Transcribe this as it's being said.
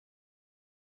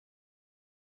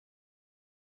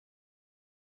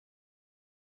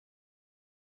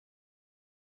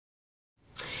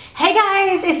Hey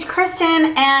guys, it's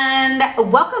Kristen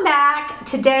and welcome back.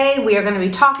 Today we are going to be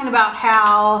talking about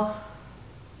how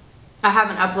I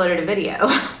haven't uploaded a video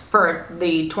for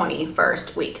the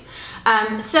 21st week.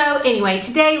 So anyway,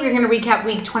 today we're going to recap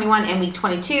week 21 and week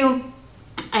 22.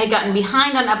 I had gotten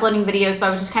behind on uploading videos, so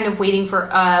I was just kind of waiting for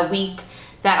a week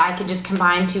that I could just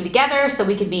combine two together so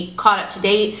we could be caught up to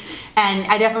date. And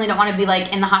I definitely don't want to be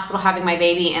like in the hospital having my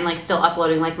baby and like still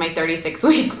uploading like my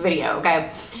 36-week video, okay?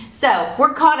 So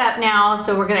we're caught up now.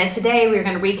 So today we're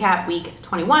gonna recap week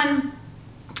 21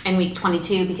 and week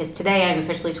 22 because today I'm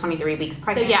officially 23 weeks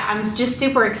pregnant. So yeah, I'm just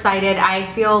super excited. I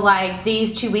feel like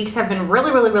these 2 weeks have been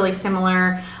really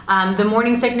similar. The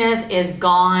morning sickness is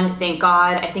gone, thank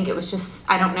God. I think it was just,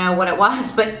 I don't know what it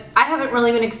was, but I haven't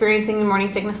really been experiencing the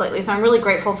morning sickness lately, so I'm really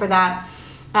grateful for that.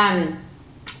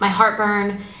 My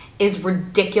heartburn is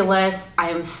ridiculous.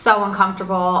 I am so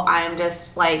uncomfortable. I am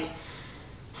just like,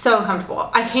 so uncomfortable.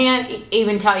 I can't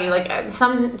even tell you, like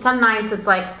some nights it's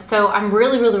like, so I'm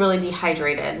really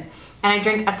dehydrated and I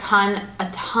drink a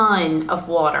ton of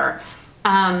water.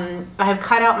 I have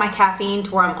cut out my caffeine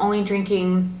to where I'm only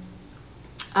drinking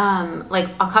like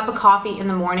a cup of coffee in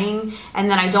the morning,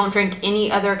 and then I don't drink any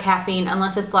other caffeine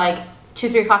unless it's like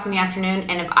 2-3 o'clock in the afternoon.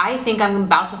 And if I think I'm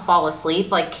about to fall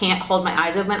asleep, like can't hold my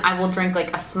eyes open, I will drink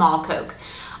like a small Coke.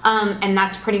 And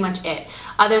that's pretty much it.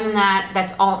 Other than that,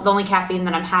 that's the only caffeine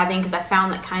that I'm having, because I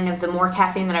found that kind of the more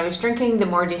caffeine that I was drinking, the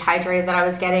more dehydrated that I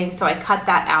was getting, so I cut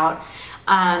that out.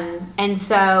 And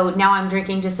so now I'm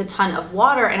drinking just a ton of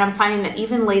water, and I'm finding that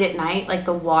even late at night, like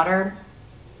the water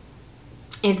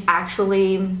is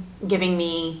actually giving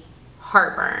me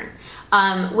heartburn,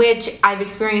 which I've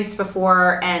experienced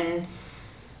before, and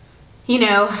you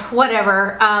know,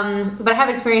 whatever. But I have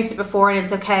experienced it before and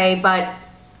it's okay. But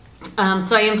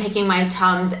so I am taking my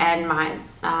Tums and my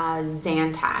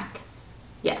Zantac.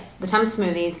 Yes, the Tums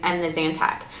smoothies and the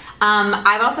Zantac.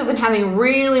 I've also been having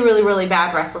really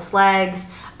bad restless legs.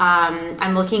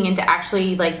 I'm looking into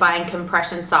actually like buying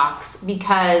compression socks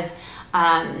because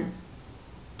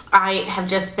I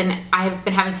have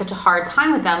been having such a hard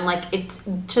time with them. Like it's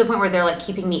to the point where they're like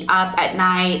keeping me up at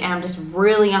night and I'm just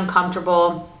really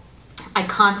uncomfortable. I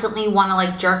constantly want to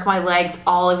like jerk my legs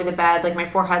all over the bed, like my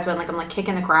poor husband, like I'm like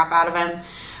kicking the crap out of him.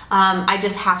 I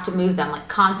just have to move them like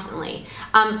constantly.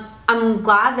 I'm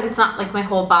glad that it's not like my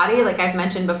whole body. Like I've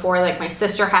mentioned before, like my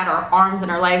sister had her arms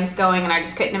and her legs going and I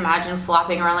just couldn't imagine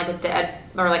flopping around like a dead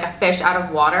or like a fish out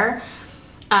of water.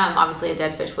 Obviously a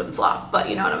dead fish wouldn't flop, but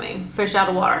you know what I mean, fish out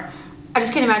of water. I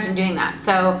just can't imagine doing that.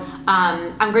 So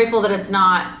I'm grateful that it's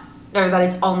not, or that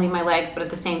it's only my legs, but at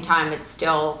the same time it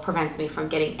still prevents me from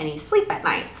getting any sleep at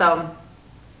night. So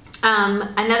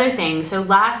another thing, so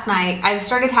last night I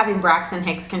started having Braxton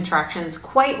Hicks contractions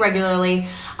quite regularly.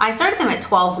 I started them at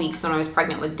 12 weeks when I was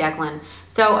pregnant with Declan.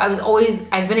 So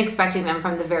I've been expecting them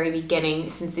from the very beginning.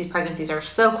 Since these pregnancies are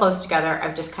so close together,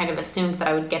 I've just kind of assumed that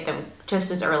I would get them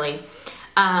just as early.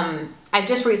 I've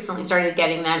just recently started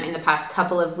getting them in the past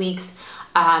couple of weeks,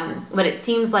 but it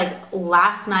seems like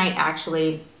last night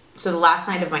actually, so the last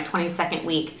night of my 22nd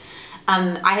week,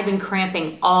 I had been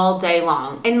cramping all day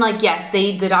long. And like, yes,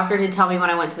 the doctor did tell me when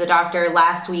I went to the doctor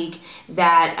last week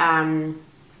that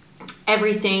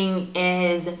everything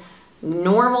is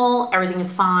normal, everything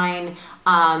is fine,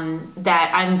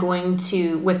 that I'm going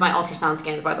to, with my ultrasound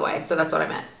scans, by the way, so that's what I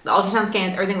meant. The ultrasound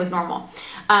scans, everything was normal.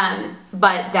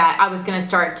 But that I was gonna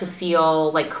start to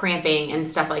feel like cramping and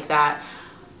stuff like that.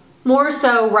 More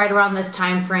so right around this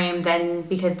time frame than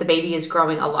because the baby is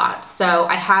growing a lot. So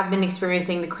I have been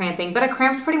experiencing the cramping, but I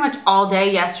cramped pretty much all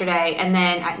day yesterday. And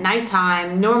then at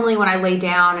nighttime, normally when I lay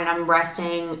down and I'm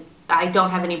resting, I don't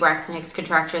have any Braxton Hicks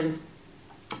contractions.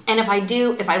 And if I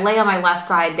do, if I lay on my left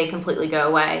side, they completely go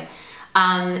away.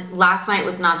 Last night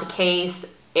was not the case.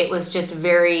 It was just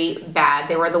very bad.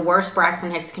 They were the worst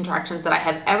Braxton Hicks contractions that I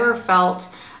have ever felt.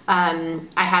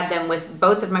 I had them with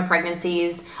both of my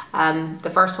pregnancies.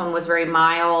 The first one was very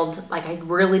mild. Like I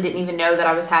really didn't even know that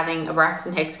I was having a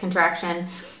Braxton Hicks contraction.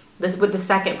 With the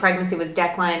second pregnancy with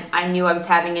Declan, I knew I was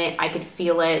having it. I could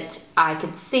feel it. I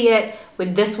could see it.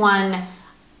 With this one,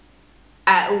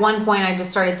 at one point I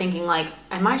just started thinking like,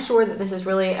 am I sure that this is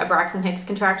really a Braxton Hicks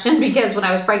contraction? Because when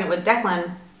I was pregnant with Declan,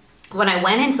 when I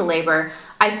went into labor,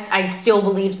 I still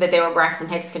believed that they were Braxton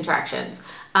Hicks contractions.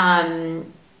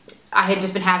 I had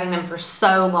just been having them for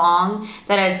so long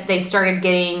that as they started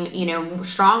getting, you know,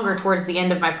 stronger towards the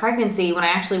end of my pregnancy, when I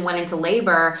actually went into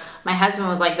labor, my husband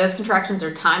was like, those contractions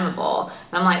are timeable.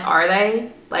 And I'm like, are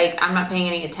they? Like, I'm not paying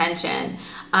any attention.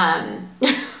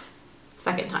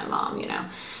 Second time mom, you know.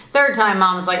 Third time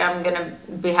mom's like, I'm going to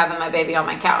be having my baby on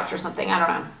my couch or something. I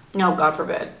don't know. No, God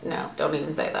forbid. No, don't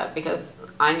even say that because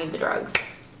I need the drugs.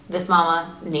 this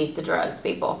mama needs the drugs,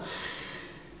 people.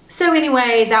 So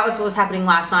anyway, that was what was happening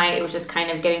last night. It was just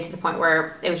kind of getting to the point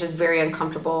where it was just very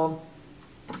uncomfortable.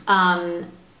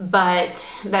 But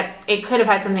that it could have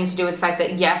had something to do with the fact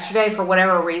that yesterday, for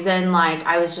whatever reason, like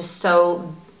I was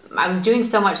doing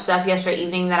so much stuff yesterday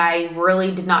evening that I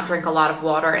really did not drink a lot of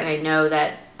water. And I know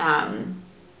that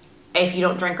if you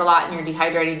don't drink a lot and you're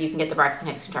dehydrated, you can get the Braxton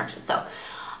Hicks contraction. So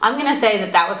I'm going to say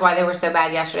that that was why they were so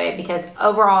bad yesterday, because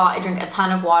overall I drink a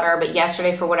ton of water, but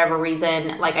yesterday for whatever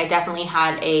reason, like I definitely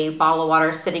had a bottle of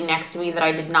water sitting next to me that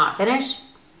I did not finish.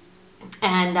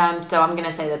 And so I'm going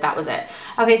to say that that was it.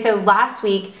 Okay, so last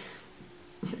week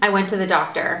I went to the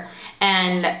doctor,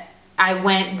 and I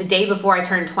went the day before I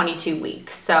turned 22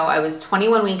 weeks. So I was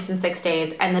 21 weeks and 6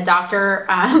 days, and the doctor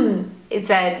it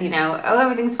said, you know, oh,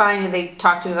 everything's fine. And they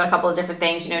talked to me about a couple of different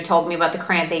things, you know, told me about the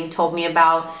cramping, told me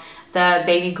about the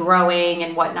baby growing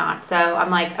and whatnot. So I'm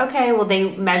like, okay, well,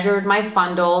 they measured my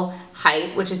fundal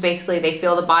height, which is basically they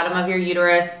feel the bottom of your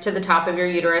uterus to the top of your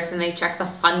uterus, and they check the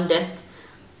fundus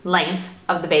length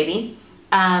of the baby.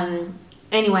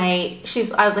 Anyway,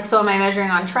 I was like, so am I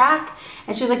measuring on track?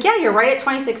 And she was like, yeah, you're right at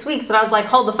 26 weeks. And I was like,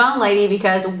 hold the phone, lady,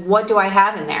 because what do I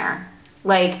have in there?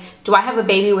 Like, do I have a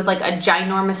baby with like a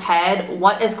ginormous head?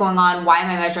 What is going on? Why am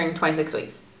I measuring 26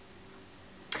 weeks?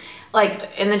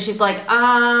 Like, and then she's like,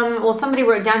 well, somebody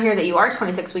wrote down here that you are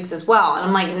 26 weeks as well. And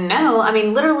I'm like, no, I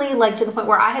mean, literally, like, to the point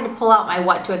where I had to pull out my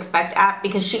what to expect app,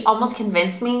 because she almost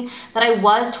convinced me that I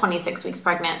was 26 weeks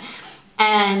pregnant.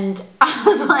 And I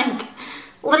was like,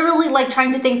 literally, like,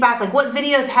 trying to think back, like, what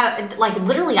videos have, like,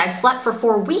 literally, I slept for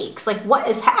 4 weeks. Like, what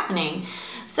is happening?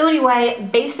 So anyway,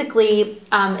 basically,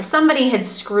 somebody had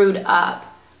screwed up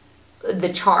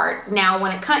the chart. Now,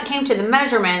 when it came to the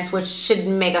measurements, which should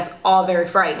make us all very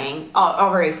frightening,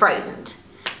 all very frightened,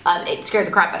 it scared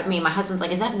the crap out of me. My husband's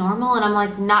like, is that normal? And I'm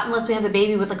like, not unless we have a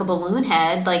baby with like a balloon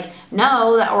head. Like,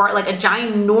 no, or like a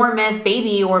ginormous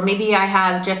baby, or maybe I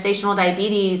have gestational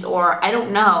diabetes, or I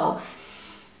don't know.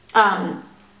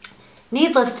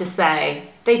 Needless to say,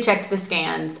 they checked the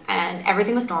scans and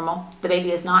everything was normal. The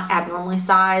baby is not abnormally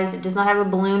sized. It does not have a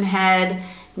balloon head.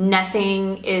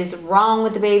 Nothing is wrong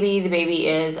with the baby. The baby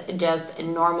is just a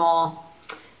normal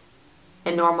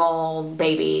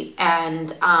baby.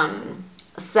 And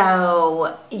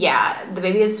so yeah, the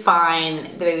baby is fine.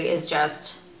 The baby is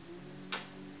just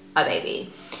a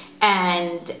baby.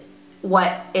 And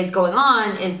what is going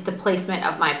on is the placement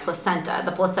of my placenta.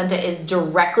 The placenta is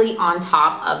directly on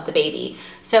top of the baby.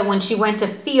 So when she went to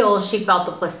feel, she felt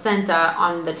the placenta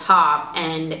on the top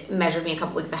and measured me a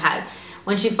couple weeks ahead.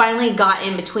 When she finally got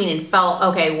in between and felt,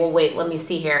 okay, well, wait, let me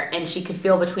see here, and she could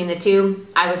feel between the two,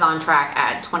 I was on track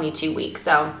at 22 weeks.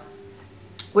 So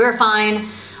we were fine.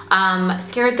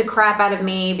 Scared the crap out of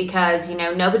me because, you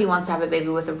know, nobody wants to have a baby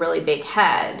with a really big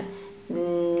head.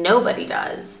 Nobody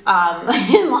does.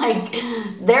 Like,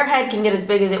 their head can get as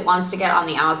big as it wants to get on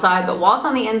the outside, but while it's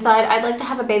on the inside, I'd like to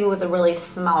have a baby with a really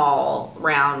small,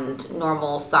 round,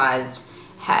 normal sized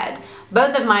head.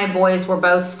 Both of my boys were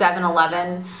both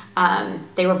 7'11".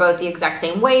 They were both the exact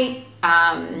same weight.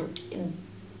 Declan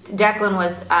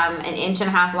was an inch and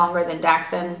a half longer than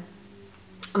Daxton.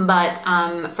 But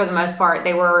for the most part,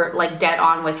 they were like dead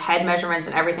on with head measurements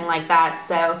and everything like that.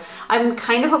 So I'm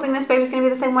kind of hoping this baby's gonna be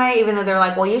the same way, even though they're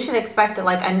like, well, you should expect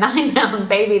like a 9-pound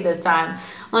baby this time.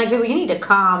 I'm like, baby, you need to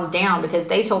calm down, because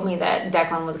they told me that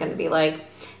Declan was gonna be like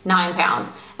 9 pounds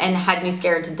and had me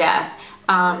scared to death.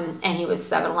 And he was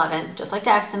 7'11", just like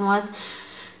Daxton was.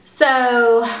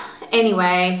 So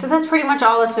anyway, so that's pretty much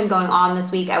all that's been going on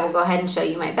this week. I will go ahead and show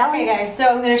you my belly. Okay guys, so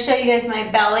I'm going to show you guys my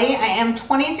belly. I am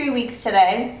 23 weeks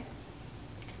today.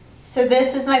 So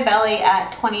this is my belly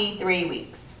at 23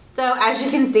 weeks. So as you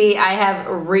can see, I have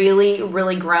really,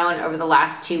 really grown over the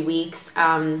last 2 weeks.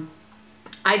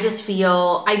 I just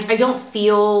feel, I don't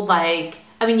feel like,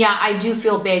 I mean, yeah, I do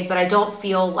feel big, but I don't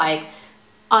feel like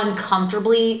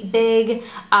uncomfortably big.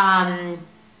 I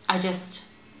just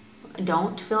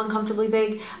don't feel uncomfortably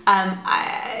big.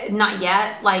 Not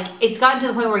yet. Like, it's gotten to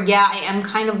the point where, yeah, I am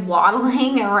kind of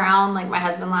waddling around. Like, my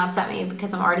husband laughs at me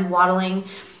because I'm already waddling.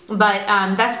 But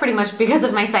that's pretty much because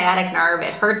of my sciatic nerve.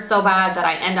 It hurts so bad that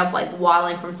I end up like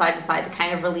waddling from side to side to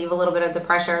kind of relieve a little bit of the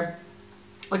pressure,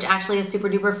 which actually is super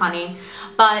duper funny.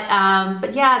 But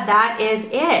yeah, that is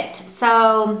it.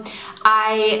 So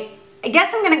I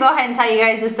guess I'm gonna go ahead and tell you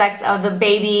guys the sex of the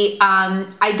baby.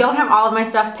 I don't have all of my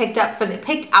stuff picked out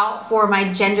for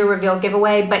my gender reveal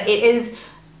giveaway, but it is,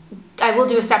 I will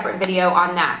do a separate video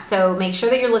on that. So make sure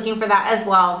that you're looking for that as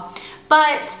well.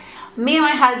 But me and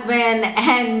my husband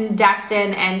and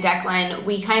Daxton and Declan,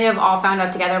 we kind of all found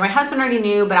out together. My husband already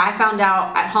knew, but I found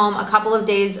out at home a couple of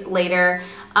days later.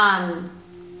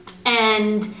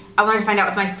 and I wanted to find out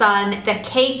with my son. The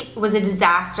cake was a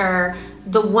disaster.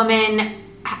 The woman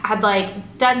had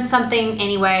like done something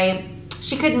anyway.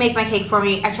 She couldn't make my cake for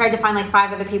me. I tried to find like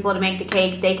 5 other people to make the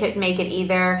cake. They couldn't make it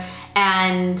either.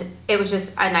 And it was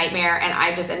just a nightmare, and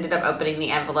I just ended up opening the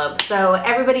envelope. So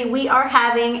everybody, we are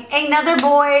having another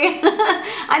boy.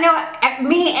 I know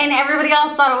me and everybody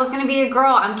else thought it was gonna be a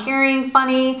girl. I'm carrying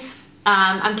funny.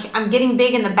 I'm getting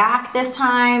big in the back this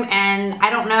time, and I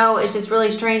don't know, it's just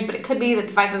really strange, but it could be that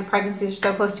the fact that the pregnancies are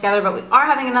so close together. But we are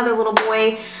having another little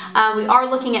boy. We are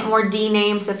looking at more D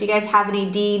names, so if you guys have any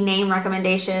D name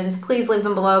recommendations, please leave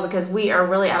them below, because we are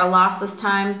really at a loss this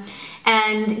time.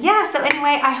 And yeah, so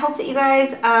anyway, I hope that you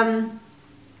guys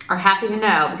are happy to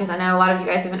know, because I know a lot of you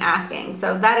guys have been asking.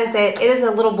 So that is it. It is a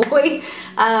little boy.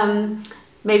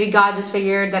 Maybe God just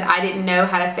figured that I didn't know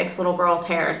how to fix little girls'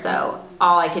 hair, so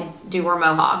all I could do were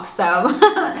mohawks. So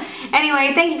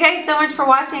anyway, thank you guys so much for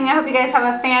watching. I hope you guys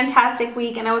have a fantastic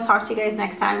week, and I will talk to you guys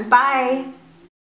next time. Bye.